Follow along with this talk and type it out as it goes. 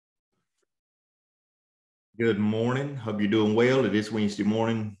Good morning. Hope you're doing well. It is Wednesday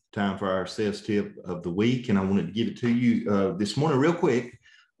morning, time for our sales tip of the week. And I wanted to give it to you this morning, real quick.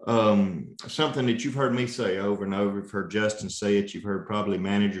 Something that you've heard me say over and over. You've heard Justin say it. You've heard probably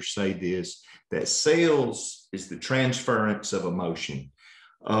managers say this, that sales is the transference of emotion.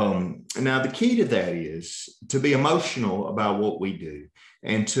 Now, the key to that is to be emotional about what we do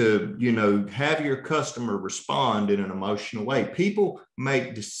and to, have your customer respond in an emotional way. People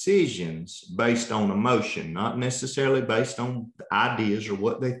make decisions based on emotion, not necessarily based on ideas or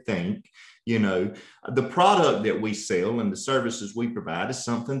what they think. The product that we sell and the services we provide is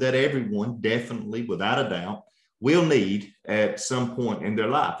something that everyone definitely, without a doubt, will need at some point in their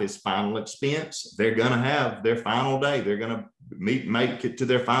life. It's final expense. They're going to have their final day. They're going to make it to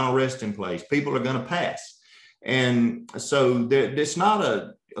their final resting place. People are going to pass. And so it's not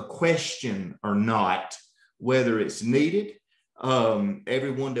a question or not whether it's needed.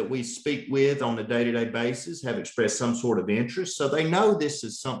 Everyone that we speak with on a day-to-day basis have expressed some sort of interest. So they know this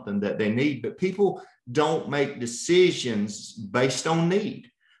is something that they need, but people don't make decisions based on need.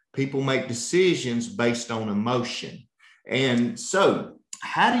 People make decisions based on emotion. And so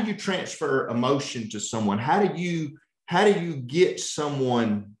how do you transfer emotion to someone? How do you get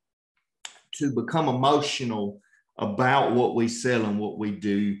someone to become emotional about what we sell and what we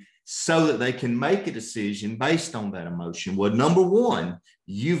do so that they can make a decision based on that emotion? Well, number one,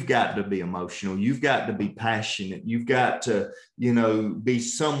 you've got to be emotional. You've got to be passionate. You've got to, be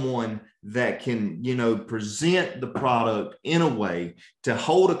someone that can, present the product in a way, to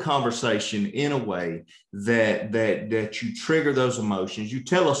hold a conversation in a way that you trigger those emotions. You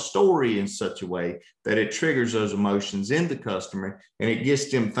tell a story in such a way that it triggers those emotions in the customer and it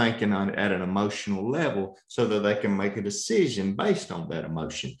gets them thinking at an emotional level so that they can make a decision based on that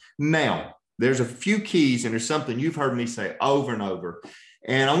emotion. Now, there's a few keys, and there's something you've heard me say over and over.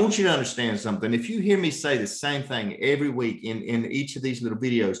 And I want you to understand something. If you hear me say the same thing every week in each of these little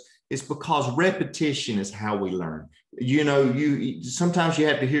videos, it's because repetition is how we learn. You sometimes you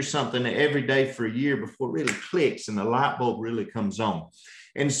have to hear something every day for a year before it really clicks and the light bulb really comes on.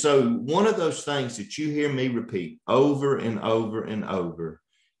 And so one of those things that you hear me repeat over and over and over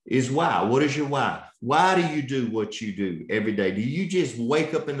is why. What is your why? Why do you do what you do every day? Do you just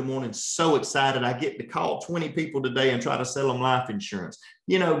wake up in the morning so excited? I get to call 20 people today and try to sell them life insurance.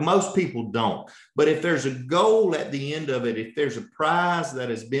 Most people don't. But if there's a goal at the end of it, if there's a prize that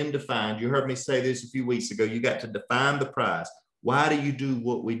has been defined, you heard me say this a few weeks ago, you got to define the prize. Why do you do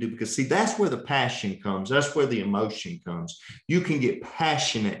what we do? Because see, that's where the passion comes. That's where the emotion comes. You can get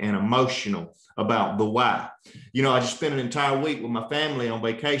passionate and emotional about the why. I just spent an entire week with my family on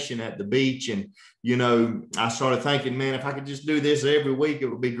vacation at the beach. And, I started thinking, man, if I could just do this every week, it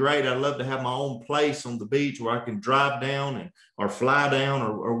would be great. I'd love to have my own place on the beach where I can drive down or fly down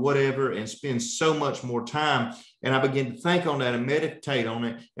or whatever and spend so much more time. And I began to think on that and meditate on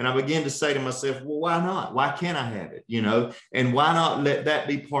it. And I began to say to myself, well, why not? Why can't I have it? And why not let that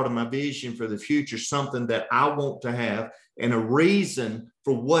be part of my vision for the future, something that I want to have and a reason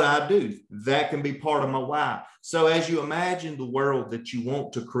for what I do that can be part of my why. So as you imagine the world that you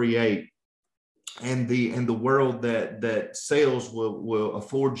want to create and the world that sales will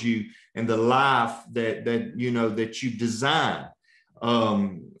afford you and the life that you've designed,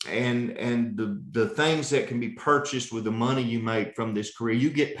 and the things that can be purchased with the money you make from this career,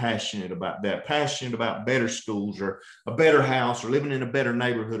 you get passionate about that, passionate about better schools or a better house or living in a better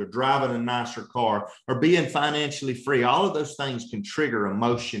neighborhood or driving a nicer car or being financially free. All of those things can trigger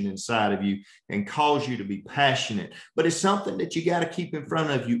emotion inside of you and cause you to be passionate. But it's something that you got to keep in front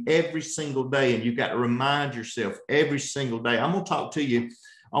of you every single day. And you've got to remind yourself every single day. I'm going to talk to you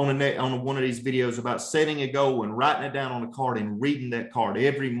on one of these videos about setting a goal and writing it down on a card and reading that card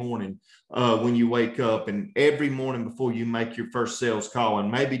every morning when you wake up and every morning before you make your first sales call and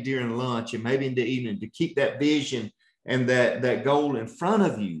maybe during lunch and maybe in the evening, to keep that vision and that goal in front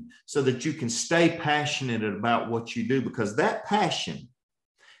of you so that you can stay passionate about what you do, because that passion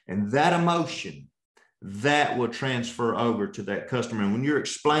and that emotion, that will transfer over to that customer. And when you're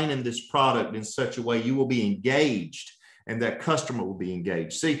explaining this product in such a way, you will be engaged and that customer will be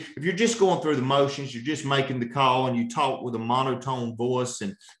engaged. See, if you're just going through the motions, you're just making the call and you talk with a monotone voice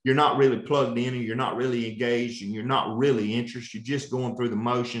and you're not really plugged in and you're not really engaged and you're not really interested, you're just going through the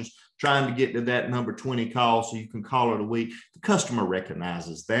motions, trying to get to that number 20 call so you can call it a week, the customer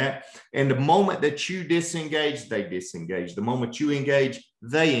recognizes that. And the moment that you disengage, they disengage. The moment you engage,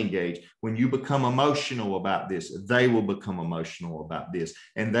 they engage. When you become emotional about this, they will become emotional about this.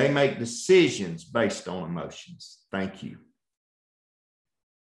 And they make decisions based on emotions. Thank you.